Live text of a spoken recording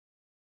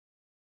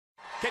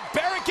Can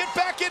Barrett get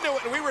back into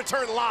it? And we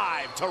return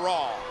live to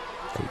Raw.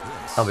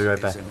 I'll be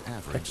right back.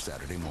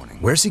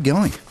 Where's he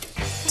going?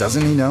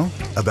 Doesn't he know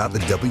about the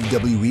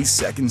WWE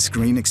second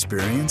screen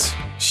experience?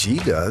 She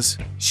does.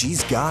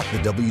 She's got the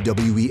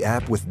WWE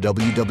app with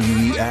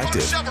WWE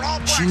Active.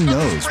 She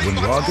knows when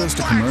Raw goes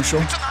to commercial,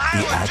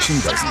 the action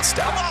doesn't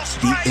stop.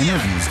 The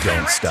interviews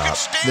don't stop.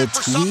 The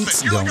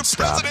tweets don't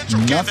stop.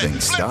 Nothing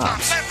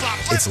stops.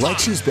 It's like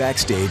she's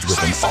backstage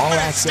with an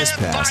all-access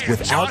pass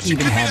without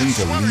even having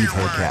to leave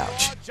her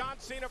couch.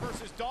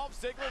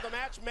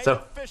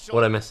 So,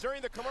 what'd I miss?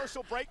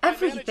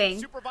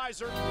 Everything.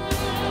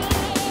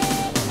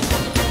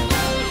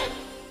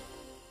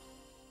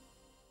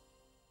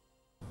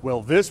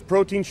 Well, this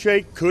protein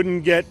shake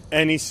couldn't get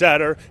any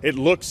sadder. It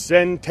looks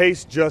and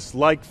tastes just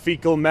like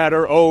fecal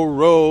matter. Oh,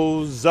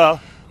 Rosa.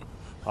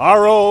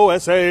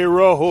 R-O-S-A,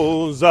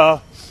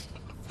 Rosa.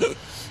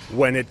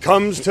 When it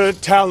comes to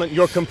talent,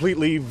 you're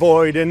completely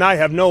void, and I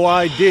have no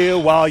idea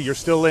why you're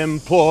still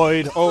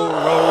employed. Oh,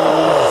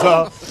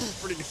 Rosa.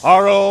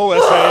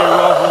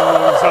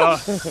 R-O-S-A,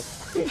 Rosa.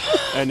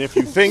 And if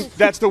you think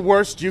that's the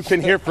worst you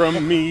can hear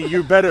from me,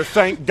 you better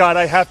thank God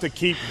I have to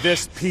keep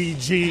this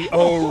PG.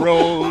 Oh,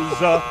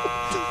 Rosa.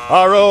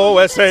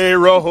 R-O-S-A,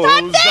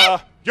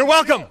 Rosa. You're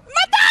welcome.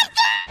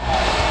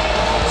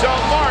 So,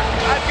 Mark,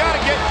 I've got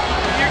to get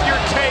your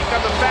take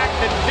on the fact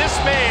that this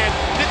man,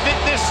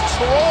 this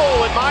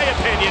troll, in my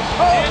opinion,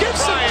 give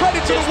some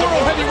credit to the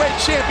World Heavyweight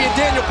Champion,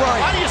 Daniel Bryan.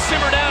 How do you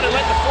simmer down and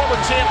let the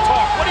former champ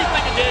talk? What do you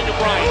think of Daniel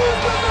Bryan?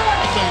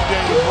 I think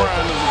Daniel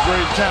Bryan is a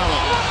great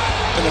talent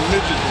in the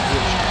midget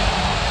division.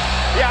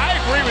 Yeah, I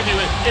agree with you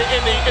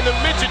in the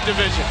midget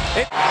division.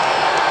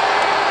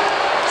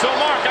 So,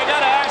 Mark, I got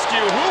to ask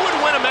you, who would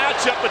win a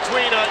matchup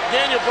between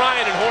Daniel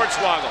Bryan and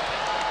Hornswoggle?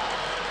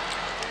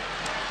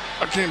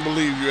 I can't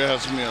believe you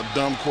asked me a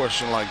dumb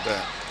question like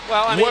that.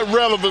 Well, I mean, what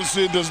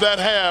relevancy does that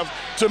have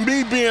to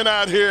me being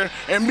out here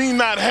and me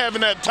not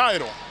having that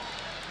title?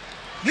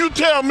 You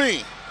tell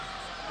me.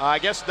 I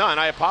guess none.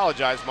 I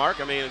apologize, Mark.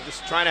 I mean,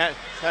 just trying to,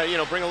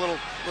 bring a little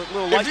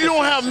light. If you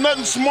don't have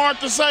nothing smart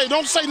to say,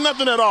 don't say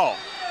nothing at all.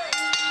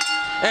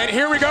 And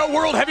here we go,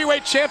 World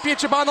Heavyweight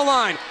Championship on the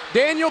line.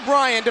 Daniel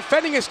Bryan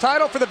defending his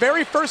title for the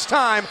very first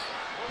time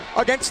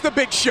against the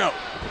Big Show.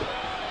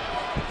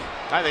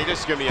 I think this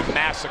is going to be a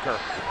massacre.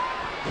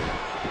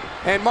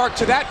 And Mark,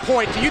 to that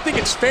point, do you think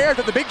it's fair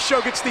that the Big Show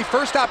gets the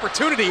first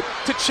opportunity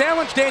to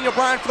challenge Daniel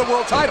Bryan for the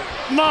world title?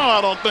 No, I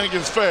don't think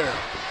it's fair.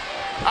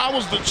 I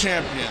was the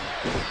champion.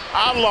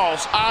 I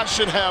lost. I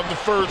should have the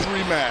first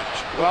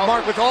rematch. Well,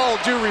 Mark, with all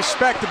due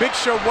respect, the Big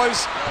Show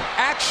was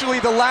actually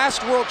the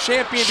last world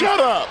champion.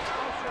 Shut up.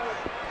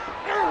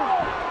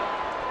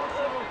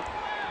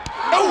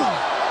 Oh!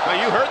 Well,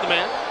 you heard the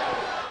man.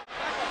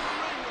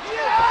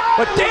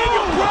 But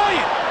Daniel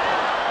Bryan!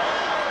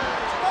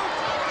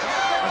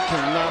 I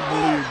cannot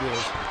believe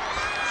this.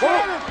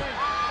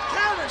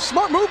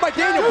 Smart move by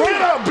Daniel Bryan.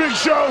 Get up, Big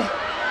Show.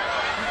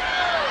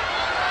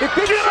 If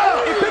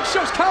Big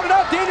Show's counted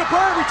out, Daniel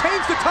Bryan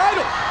retains the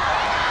title.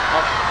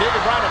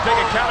 Daniel Bryan will take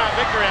a count-out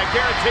victory, I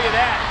guarantee you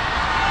that.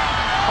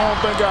 I don't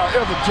think I'll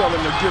ever tell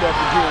him to get up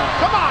again.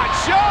 Come on,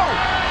 Show!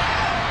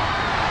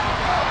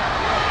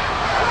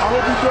 I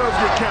hope he does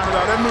get counted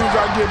out. That means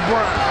I get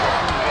Bryan.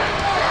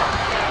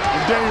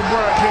 And Daniel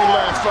Bryan can't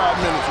last 5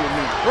 minutes with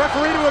me.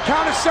 Referee to a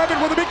count of 7.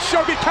 Will the Big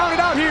Show get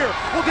counted out here?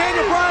 Will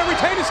Daniel Bryan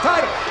retain his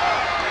title?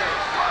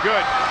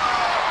 Good.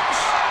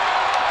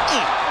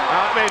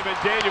 That may have been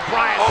Daniel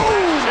Bryan.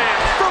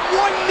 From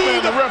one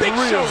knee, Man, the Big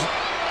Show.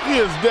 he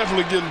is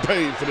definitely getting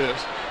paid for this.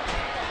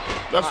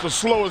 That's the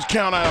slowest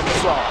count I ever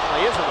saw. Well,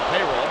 he is on the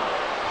payroll.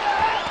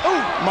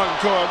 Michael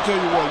Cole, I'll tell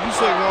you what, you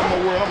say one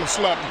more word, I'm going to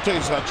slap the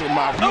taste out your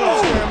mouth. You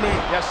understand me?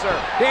 Yes, sir.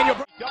 Daniel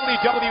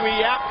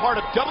WWE App,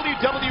 part of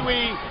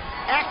WWE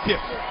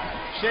Active.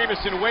 Sheamus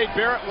and Wade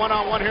Barrett,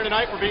 one-on-one here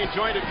tonight. We're being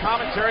joined in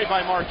commentary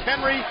by Mark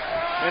Henry.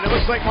 And it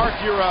looks like, Mark,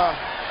 your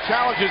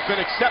challenge has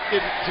been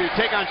accepted to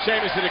take on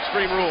Sheamus at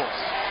Extreme Rules.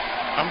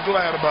 I'm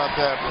glad about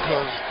that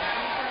because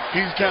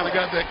he's kind of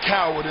got that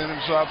coward in him,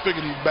 so I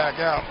figured he'd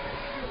back out.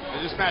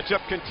 As this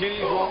matchup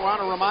continues, we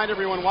want to remind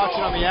everyone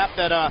watching on the app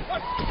that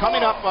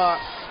coming up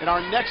in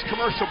our next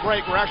commercial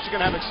break, we're actually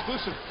going to have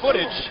exclusive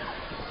footage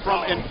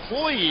from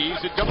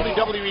employees at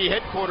WWE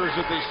headquarters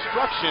of the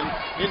Destruction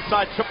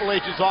inside Triple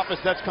H's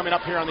office. That's coming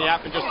up here on the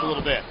app in just a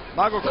little bit.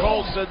 Michael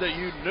Cole said that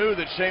you knew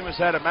that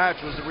Sheamus had a match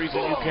was the reason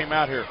you came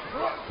out here.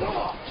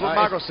 That's what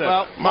Michael said.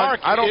 Well,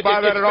 Mark, I don't buy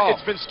that at all.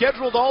 It's been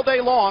scheduled all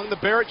day long, the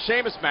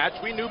Barrett-Sheamus match.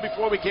 We knew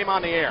before we came on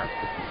the air.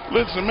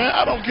 Listen, man,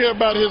 I don't care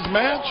about his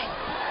match.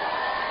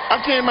 I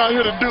came out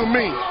here to do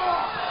me.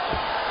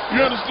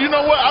 You understand? You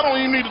know what? I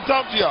don't even need to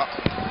talk to y'all.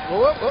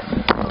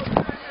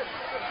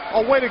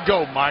 Oh, way to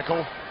go,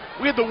 Michael.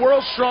 We had the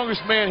world's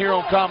strongest man here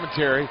on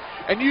commentary,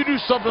 and you do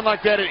something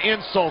like that and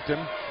insult him,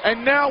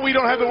 and now we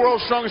don't have the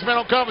world's strongest man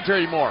on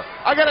commentary anymore.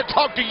 I got to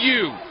talk to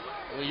you.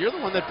 Well, you're the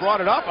one that brought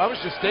it up. I was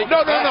just stating.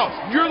 No.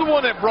 You're the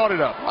one that brought it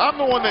up. I'm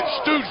the one that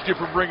stooged you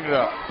for bringing it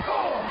up.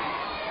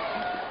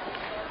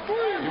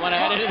 You want to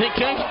add anything,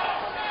 King?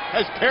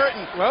 as Barrett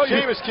and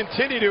Sheamus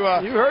continue to...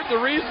 you heard the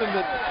reason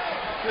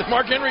that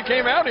Mark Henry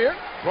came out here.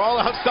 Brawl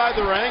outside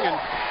the ring, and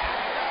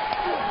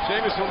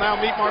Sheamus will now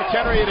meet Mark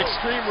Henry at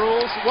Extreme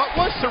Rules. What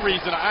was the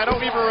reason? I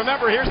don't even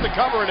remember. Here's the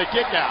cover and a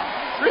kick out.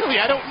 Really,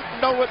 I don't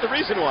know what the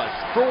reason was.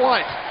 For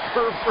what?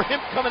 For him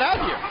coming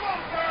out here.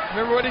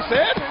 Remember what he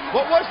said?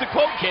 What was the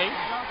quote, King?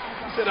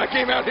 He said, I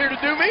came out here to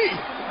do me.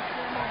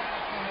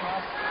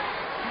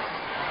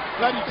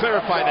 Glad you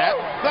clarified that.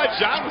 Glad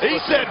John was He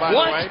said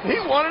what? He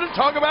wanted to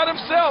talk about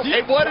himself.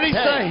 Hey, what did he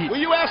say? Will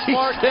you ask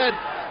Mark? He said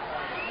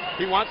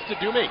he wants to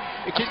do me.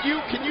 Can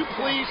you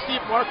please see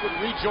if Mark would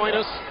rejoin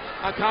us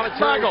on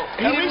commentary? Michael,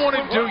 he didn't want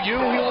to do you.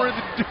 He wanted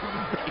to do me.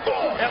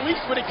 At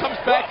least when he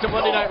comes back to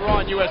Monday Night Raw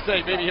on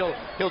USA, maybe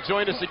he'll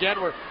join us again.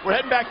 We're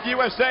heading back to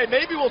USA.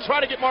 Maybe we'll try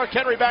to get Mark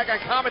Henry back on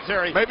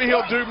commentary. Maybe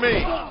he'll do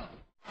me.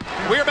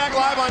 We are back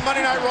live on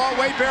Monday Night Raw.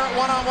 Wade Barrett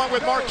one-on-one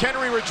with Mark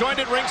Henry. We're joined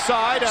at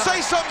ringside.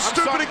 Say something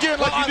stupid again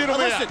like you did on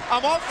Listen,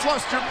 I'm all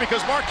flustered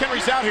because Mark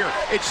Henry's out here.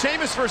 It's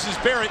Sheamus versus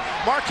Barrett.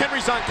 Mark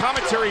Henry's on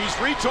commentary. He's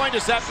rejoined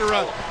us after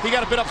he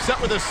got a bit upset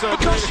with us.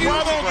 Because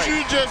why don't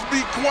you just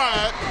be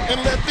quiet and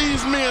let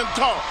these men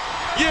talk?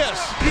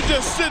 Yes. You're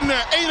just sitting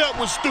there ate up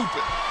with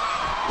stupid.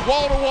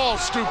 Wall to wall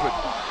stupid.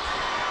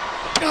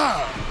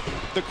 God.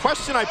 The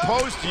question I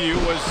posed to you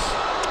was...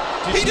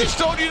 He just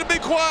told you to be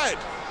quiet.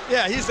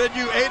 Yeah, he said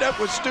you ate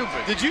up with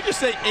stupid. Did you just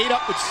say ate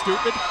up with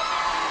stupid?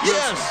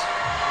 Yes.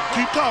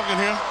 Keep talking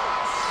here.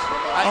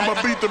 I'm going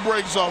to beat the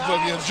brakes off of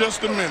you in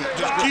just a minute.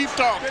 Just keep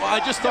talking. Well, I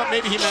just thought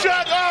maybe he meant...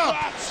 Shut up!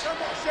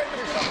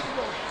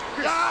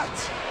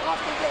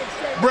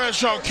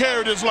 Bradshaw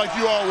carried this like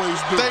you always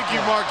do. Thank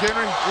you, Mark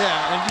Henry.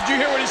 Yeah, and did you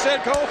hear what he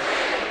said, Cole?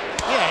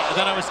 Yeah,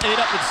 that I was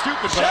ate up with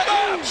stupid. Shut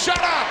up!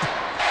 Shut up!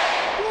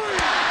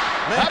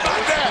 How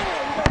about that?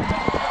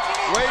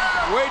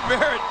 Wade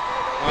Barrett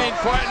being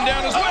quieting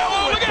down as well.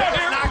 Oh, look out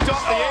here! Knocked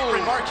off the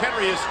apron. Mark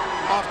Henry is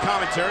off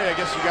commentary. I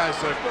guess you guys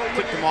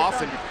ticked him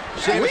off. And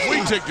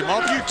We ticked him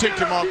off. You ticked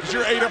him off because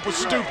you're ate up with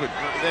stupid.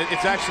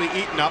 It's actually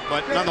eaten up,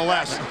 but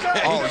nonetheless.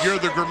 Oh, you're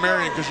the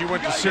grammarian because you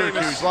went to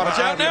Syracuse. Watch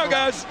out now,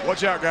 guys.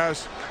 Watch out,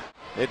 guys.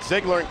 It's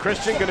Ziggler and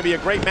Christian. Going to be a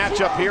great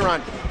matchup here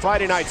on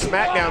Friday Night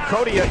SmackDown.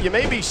 Cody, you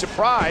may be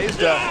surprised,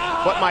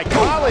 but my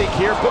colleague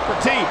here, Booker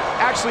T,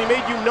 actually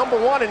made you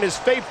 #1 in his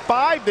Fave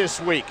 5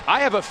 this week. I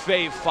have a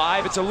Fave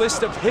 5. It's a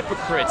list of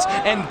hypocrites,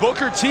 and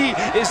Booker T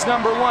is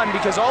 #1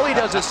 because all he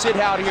does is sit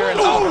out here and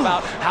talk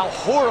about how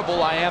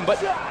horrible I am. But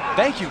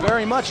thank you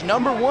very much.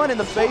 #1 in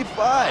the Fave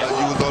 5.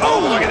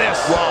 Oh, look at this.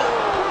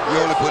 Wow. You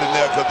only put in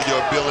there because of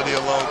your ability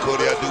alone,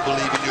 Cody. I do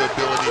believe in your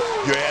ability.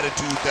 Your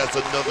attitude, that's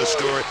another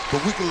story.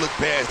 But we can look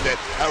past that.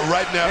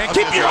 Right now, and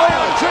keep your eye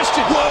on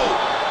Christian.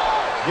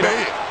 Whoa!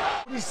 Man.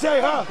 What do you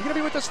say, huh? You going to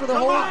be with us for the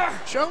whole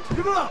show?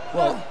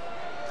 Well,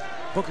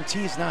 Booker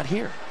T is not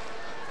here.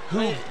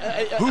 Who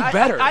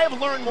better? I have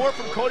learned more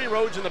from Cody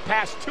Rhodes in the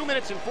past 2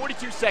 minutes and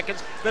 42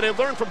 seconds than I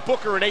learned from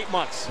Booker in 8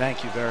 months.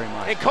 Thank you very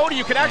much. And Cody,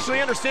 you can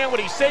actually understand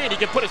what he's saying. He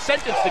can put a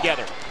sentence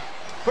together.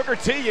 Booker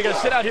T, you're going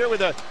to sit out here with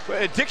a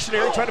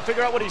dictionary trying to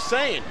figure out what he's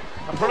saying.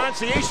 A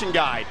pronunciation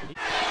guide.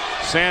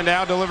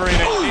 Sandow delivering a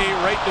knee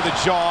right to the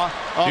jaw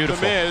of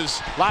The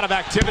Miz. A lot of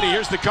activity.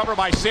 Here's the cover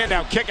by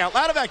Sandow. Kick out. A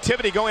lot of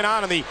activity going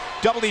on in the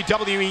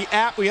WWE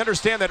app. We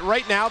understand that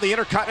right now the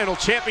Intercontinental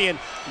Champion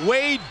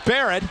Wade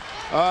Barrett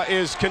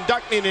is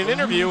conducting an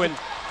interview, and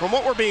from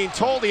what we're being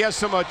told, he has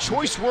some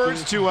choice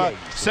words to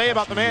say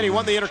about the man he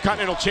won the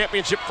Intercontinental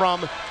Championship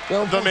from,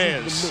 The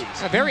Miz.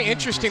 Very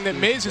interesting that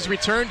Miz has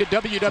returned to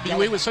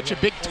WWE with such a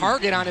big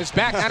target on his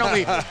back. Not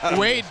only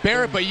Wade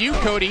Barrett, but you,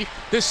 Cody,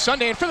 this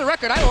Sunday. And for the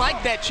record, I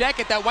like that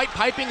jacket. That white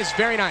piping is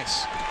very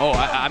nice. Oh,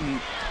 I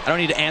don't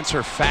need to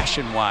answer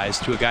fashion-wise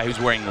to a guy who's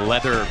wearing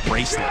leather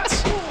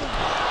bracelets.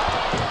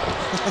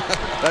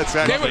 That's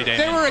actually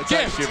they were a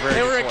gift.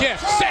 They were a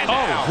gift.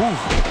 Sandow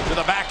to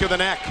the back of the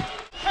neck.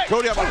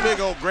 Cody, I'm a big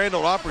old Grand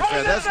Ole Opry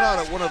fan. That's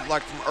not one of,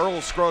 like, from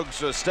Earl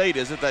Scruggs' estate,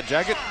 is it, that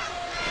jacket?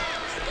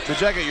 The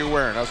jacket you're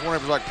wearing. I was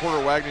wondering if it was like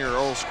Porter Wagner or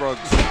Earl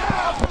Scruggs.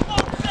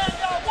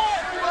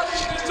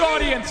 This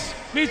audience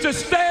needs to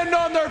stand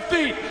on their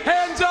feet.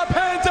 Hands up,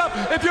 hands up.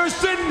 If you're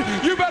sitting,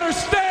 you better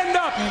stand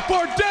up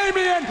for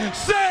Damien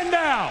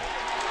Sandow.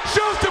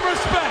 Show some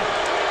respect.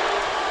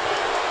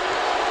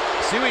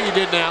 See what you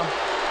did now.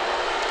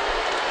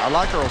 I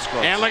like Earl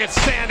Scruggs. And look at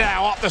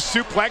Sandow off the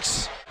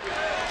suplex.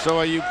 So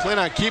are you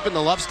planning on keeping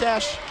the love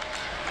stash?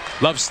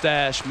 Love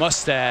stash,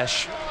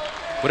 mustache,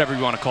 whatever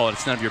you want to call it.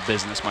 It's none of your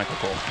business, Michael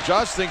Cole.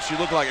 Josh thinks you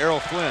look like Errol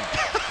Flynn.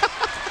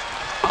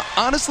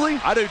 Honestly?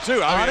 I do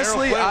too.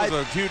 Honestly, Errol Flynn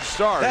was a huge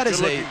star. That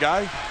is good-looking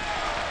guy.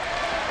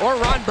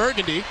 Or Ron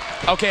Burgundy.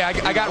 Okay,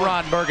 I got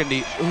Ron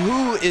Burgundy.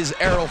 Who is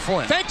Errol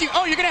Flynn? Thank you.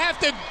 Oh, you're going to have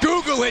to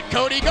Google it,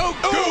 Cody. Go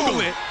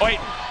Google it. Wait.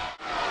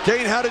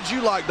 Kane, how did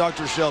you like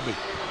Dr. Shelby?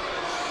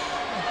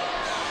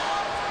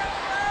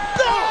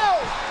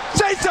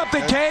 Say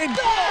something, Kane.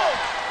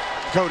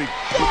 Cody,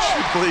 would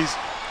you please?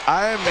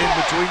 I am in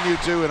between you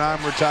two, and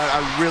I'm retired. I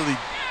really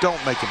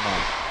don't make him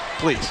mad.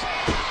 please.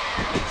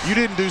 You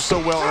didn't do so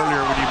well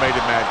earlier when you made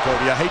him mad,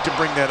 Cody. I hate to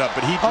bring that up,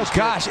 but he just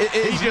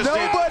is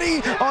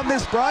nobody on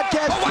this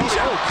broadcast? Oh,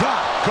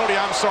 God. Cody,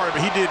 I'm sorry,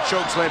 but he did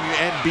chokeslam you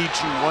and beat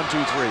you 1, 2,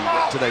 3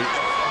 today.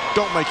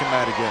 Don't make him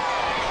mad again.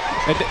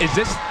 Is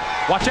this?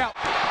 Watch out.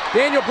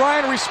 Daniel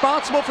Bryan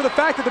responsible for the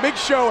fact that the Big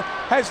Show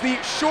has the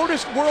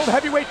shortest World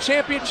Heavyweight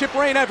Championship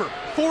reign ever.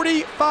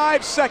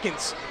 45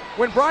 seconds.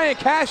 When Bryan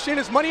cashed in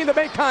his Money in the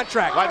Bank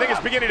contract. Well, I think it's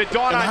beginning to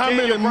dawn on how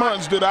many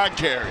months did I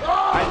carry?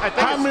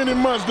 How many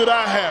months did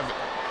I have it?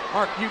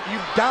 Mark, you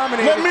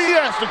dominated. Let me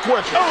ask the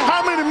question.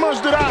 How many months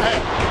did I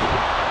have?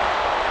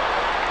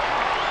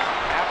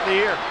 Half the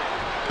year.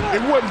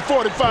 It wasn't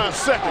 45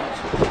 seconds.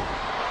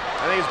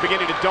 I think it's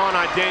beginning to dawn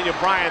on Daniel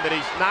Bryan that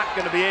he's not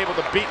going to be able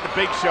to beat the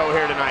Big Show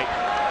here tonight.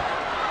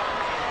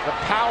 The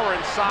power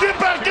inside. Get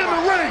back in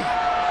the ring.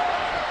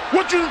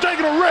 What you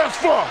taking a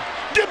rest for?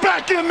 Get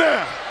back in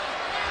there.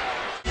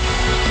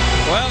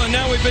 Well, and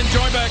now we've been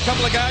joined by a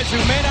couple of guys who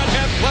may not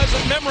have pleasant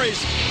memories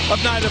of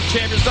Night of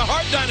Champions. The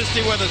Hart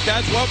Dynasty with us,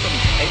 guys. Welcome.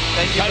 Hey,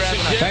 thank you for Tyson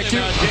having us. Thank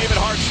you. David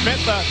Hart Smith.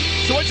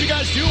 So what did you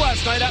guys do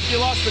last night after you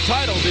lost the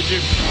title? Did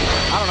you,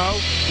 I don't know,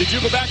 did you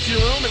go back to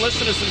your room and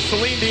listen to some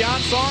Celine Dion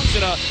songs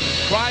and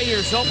cry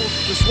yourself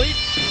to sleep?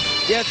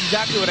 Yeah, that's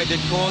exactly what I did,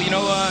 Cole. You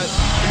know,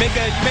 you make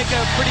a pretty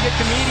good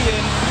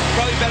comedian,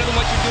 probably better than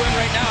what you're doing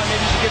right now.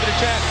 Maybe you should give it a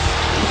chance.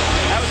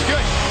 That was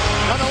good.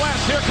 Nonetheless,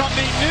 here come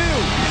the new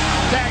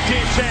tag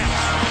team champs.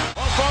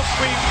 Well, folks,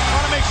 we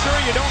want to make sure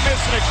you don't miss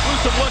an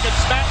exclusive look at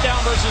SmackDown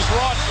versus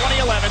Raw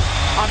 2011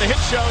 on the hit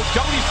show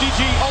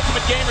WCG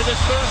Ultimate Gamer this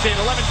Thursday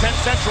at 11:10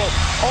 Central,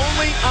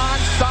 only on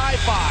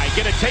Sci-Fi.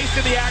 Get a taste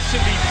of the action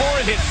before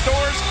it hits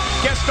stores.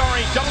 Guest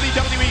starring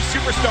WWE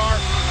superstar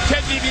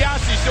Ted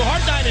DiBiase. So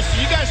Hart Dynasty,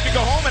 you guys can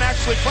go home and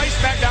actually play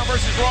SmackDown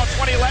versus Raw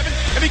 2011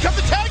 and become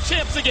the tag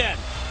champs again.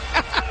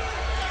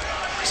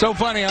 So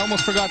funny, I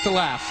almost forgot to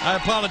laugh. I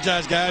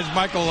apologize, guys.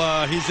 Michael,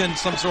 he's in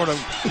some sort of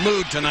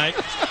mood tonight.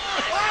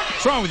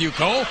 What's wrong with you,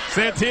 Cole?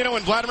 Santino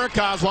and Vladimir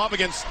Kozlov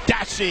against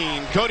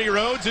dashing Cody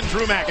Rhodes and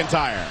Drew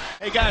McIntyre.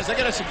 Hey, guys, I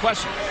got us a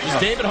question. Does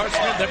David Hart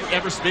Smith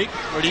ever speak,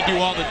 or do you do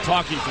all the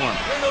talking for him?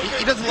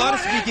 He does a lot of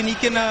speaking. He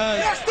can,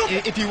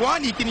 if you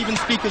want, he can even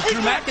speak as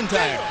Drew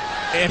McIntyre.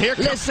 And here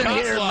comes Listen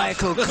here,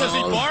 Michael Cole. Does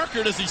he bark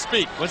or does he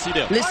speak? What's he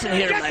do? Listen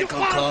here,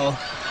 Michael Cole.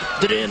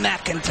 Drew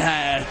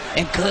McIntyre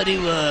and Cody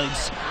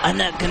Rhodes are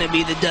not going to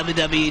be the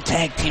WWE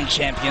Tag Team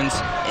Champions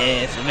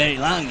for very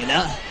long, you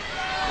know?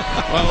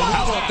 Well,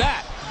 how about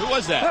that? Who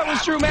was that? That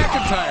was Drew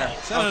McIntyre.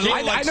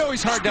 I know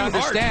he's hard to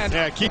understand.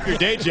 Yeah, keep your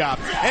day job.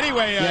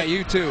 Anyway. Yeah,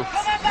 you too.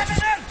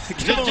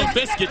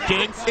 Biscuit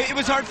King. It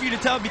was hard for you to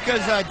tell because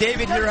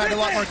David here had a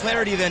lot more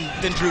clarity than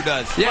Drew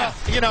does. Yeah.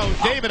 Well, you know,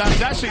 David, I was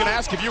actually going to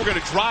ask if you were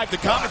going to drive the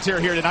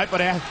commentary here tonight,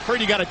 but I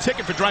heard you got a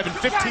ticket for driving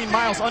 15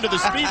 miles under the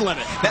speed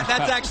limit. That's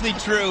actually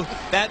true.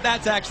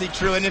 That's actually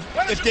true. And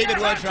if David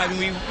was driving,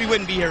 we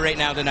wouldn't be here right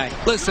now tonight.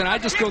 Listen, I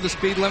just go the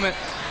speed limit,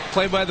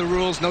 play by the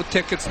rules, no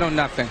tickets, no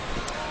nothing.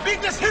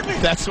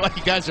 That's why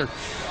you guys are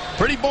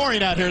pretty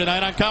boring out here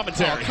tonight on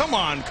commentary. Oh, come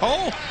on,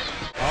 Cole.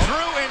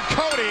 Drew and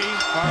Cody,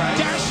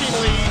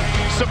 dashingly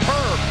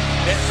superb.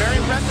 It's very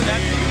impressive.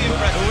 That's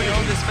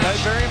impressive. That's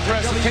very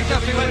impressive. Take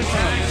nothing away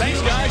from him. Thanks,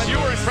 guys. You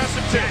were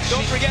impressive, too.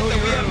 Don't forget that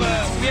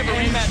we have a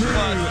rematch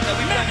clause that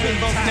we plan to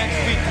invoke next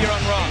week here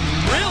on Raw.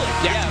 Really?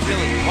 Yeah,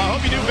 really. Well, I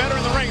hope you do better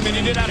in the ring than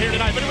you did out here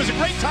tonight. But it was a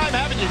great time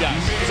having you guys.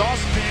 It was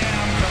awesome.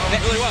 It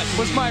really was. It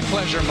was my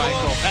pleasure,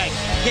 Michael. Hey,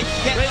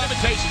 great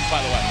invitations,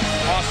 by the way.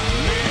 Awesome.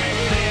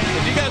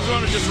 If you guys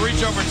want to just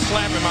reach over and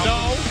slap him,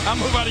 I'll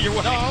move out of your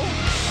way.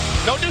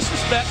 No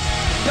disrespect.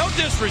 No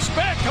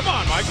disrespect. Come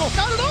on, Michael.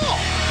 Not at all.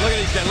 Look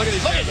at these guys. Look at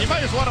these guys. You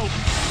might just want to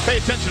pay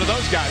attention to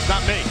those guys,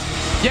 not me.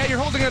 Yeah, you're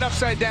holding it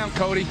upside down,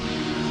 Cody.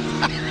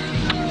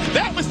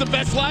 That was the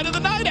best line of the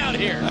night out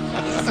here.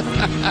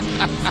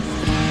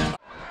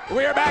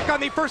 We are back on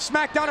the first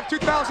SmackDown of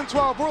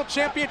 2012. World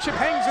Championship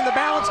hangs in the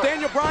balance.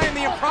 Daniel Bryan,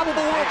 the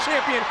improbable world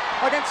champion,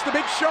 against the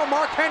Big Show.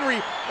 Mark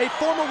Henry, a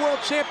former world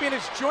champion,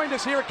 has joined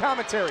us here at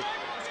commentary.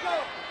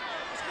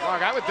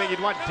 Mark, I would think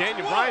you'd want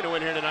Daniel Bryan to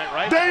win here tonight,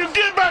 right? Daniel,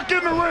 get back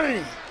in the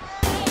ring.